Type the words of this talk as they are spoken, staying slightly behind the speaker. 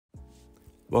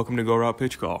Welcome to GoRout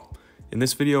Pitch Call. In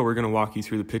this video, we're going to walk you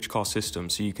through the pitch call system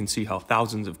so you can see how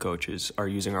thousands of coaches are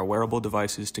using our wearable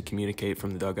devices to communicate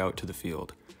from the dugout to the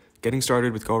field. Getting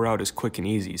started with GoRout is quick and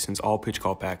easy since all pitch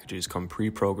call packages come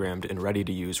pre-programmed and ready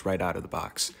to use right out of the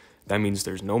box. That means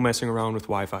there's no messing around with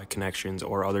Wi-Fi connections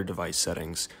or other device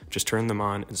settings. Just turn them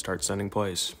on and start sending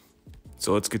plays.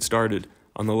 So let's get started.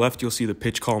 On the left, you'll see the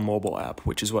Pitch Call mobile app,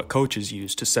 which is what coaches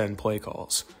use to send play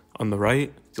calls. On the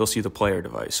right, you'll see the player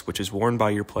device, which is worn by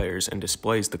your players and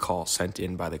displays the call sent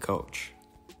in by the coach.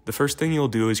 The first thing you'll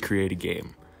do is create a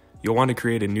game. You'll want to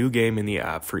create a new game in the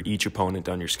app for each opponent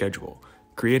on your schedule.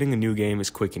 Creating a new game is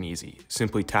quick and easy.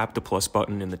 Simply tap the plus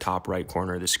button in the top right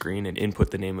corner of the screen and input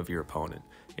the name of your opponent.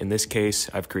 In this case,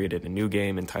 I've created a new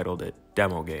game and titled it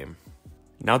Demo Game.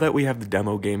 Now that we have the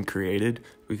demo game created,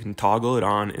 we can toggle it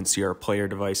on and see our player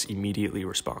device immediately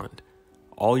respond.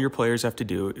 All your players have to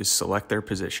do is select their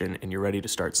position and you're ready to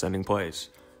start sending plays.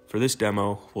 For this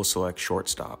demo, we'll select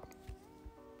shortstop.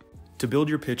 To build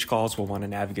your pitch calls, we'll want to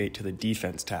navigate to the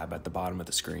defense tab at the bottom of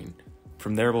the screen.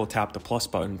 From there, we'll tap the plus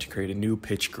button to create a new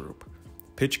pitch group.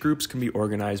 Pitch groups can be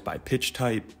organized by pitch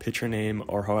type, pitcher name,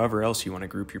 or however else you want to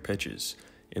group your pitches.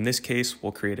 In this case,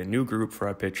 we'll create a new group for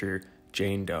our pitcher,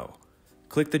 Jane Doe.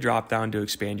 Click the drop down to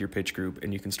expand your pitch group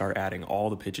and you can start adding all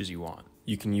the pitches you want.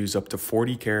 You can use up to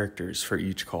 40 characters for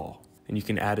each call, and you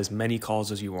can add as many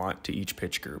calls as you want to each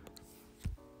pitch group.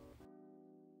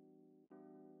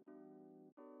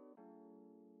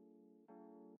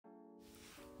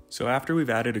 So after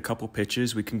we've added a couple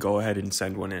pitches, we can go ahead and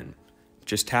send one in.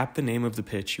 Just tap the name of the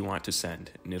pitch you want to send,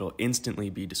 and it'll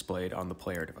instantly be displayed on the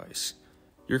player device.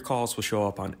 Your calls will show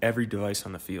up on every device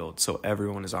on the field, so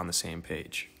everyone is on the same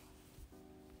page.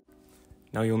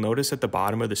 Now you'll notice at the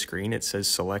bottom of the screen it says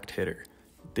Select Hitter.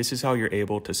 This is how you're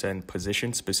able to send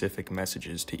position-specific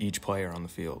messages to each player on the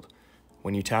field.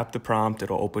 When you tap the prompt,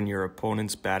 it'll open your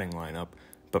opponent's batting lineup,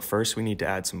 but first we need to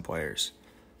add some players.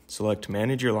 Select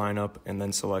Manage Your Lineup and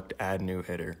then select Add New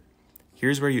Hitter.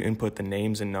 Here's where you input the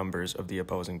names and numbers of the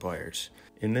opposing players.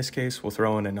 In this case, we'll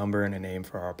throw in a number and a name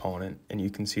for our opponent, and you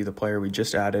can see the player we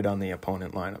just added on the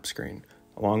opponent lineup screen,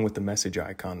 along with the message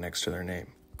icon next to their name.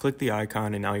 Click the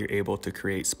icon and now you're able to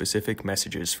create specific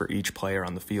messages for each player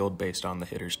on the field based on the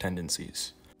hitter's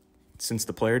tendencies. Since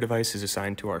the player device is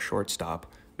assigned to our shortstop,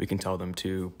 we can tell them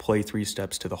to play 3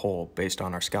 steps to the hole based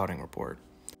on our scouting report.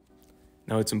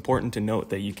 Now it's important to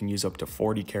note that you can use up to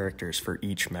 40 characters for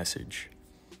each message.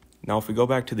 Now if we go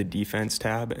back to the defense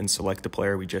tab and select the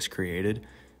player we just created,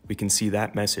 we can see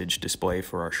that message display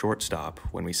for our shortstop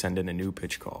when we send in a new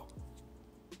pitch call.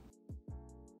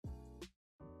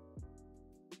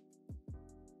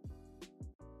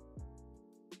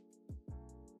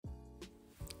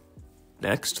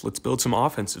 Next, let's build some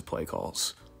offensive play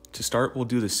calls. To start, we'll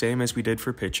do the same as we did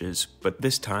for pitches, but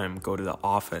this time go to the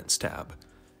Offense tab.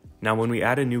 Now when we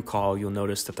add a new call, you'll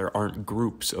notice that there aren't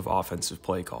groups of offensive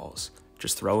play calls.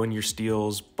 Just throw in your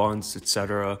steals, bunts,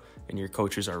 etc., and your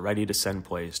coaches are ready to send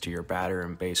plays to your batter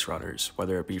and base runners,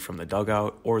 whether it be from the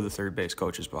dugout or the third base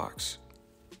coach's box.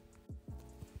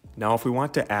 Now if we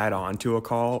want to add on to a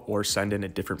call or send in a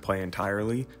different play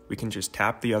entirely, we can just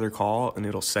tap the other call and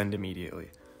it'll send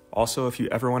immediately. Also, if you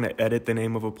ever want to edit the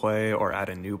name of a play or add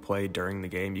a new play during the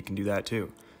game, you can do that too.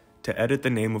 To edit the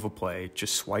name of a play,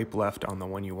 just swipe left on the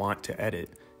one you want to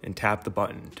edit and tap the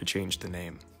button to change the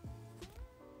name.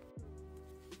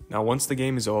 Now once the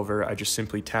game is over, I just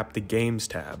simply tap the Games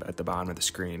tab at the bottom of the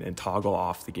screen and toggle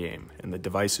off the game, and the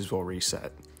devices will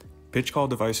reset. Pitch call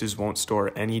devices won't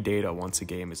store any data once a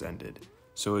game is ended.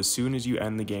 So as soon as you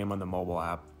end the game on the mobile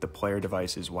app, the player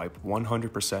devices wipe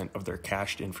 100% of their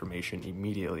cached information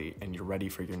immediately and you're ready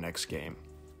for your next game.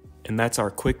 And that's our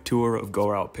quick tour of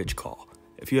GoRout Pitch Call.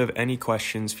 If you have any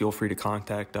questions, feel free to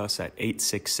contact us at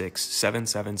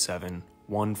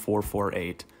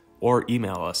 866-777-1448 or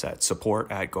email us at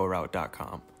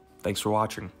support@gorout.com. Thanks for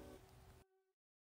watching.